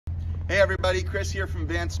Hey everybody, Chris here from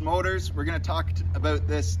Vance Motors. We're going to talk about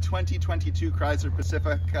this 2022 Chrysler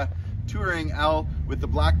Pacifica Touring L with the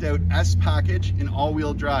blacked out S package in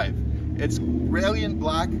all-wheel drive. It's brilliant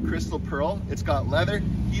black crystal pearl. It's got leather,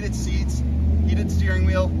 heated seats, heated steering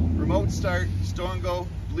wheel, remote start, stow and go,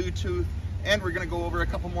 Bluetooth, and we're going to go over a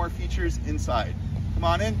couple more features inside. Come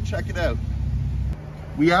on in, check it out.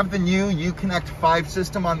 We have the new Uconnect 5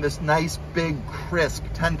 system on this nice big crisp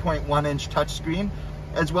 10.1 inch touchscreen.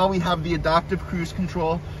 As well, we have the adaptive cruise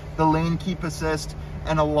control, the lane keep assist,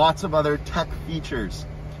 and lots of other tech features.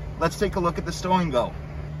 Let's take a look at the stow and go.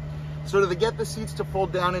 So to get the seats to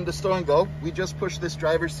fold down into stow and go, we just push this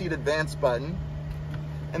driver's seat advance button,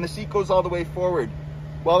 and the seat goes all the way forward.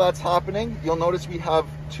 While that's happening, you'll notice we have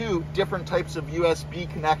two different types of USB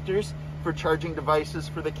connectors for charging devices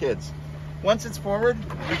for the kids. Once it's forward,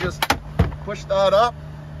 we just push that up,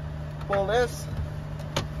 pull this,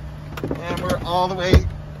 and we're all the way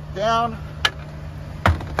down,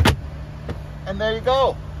 and there you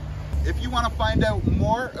go. If you want to find out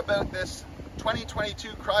more about this 2022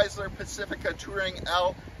 Chrysler Pacifica Touring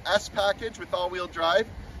L S package with all-wheel drive,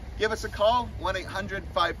 give us a call,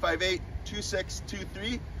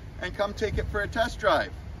 1-800-558-2623, and come take it for a test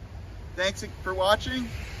drive. Thanks for watching.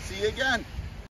 See you again.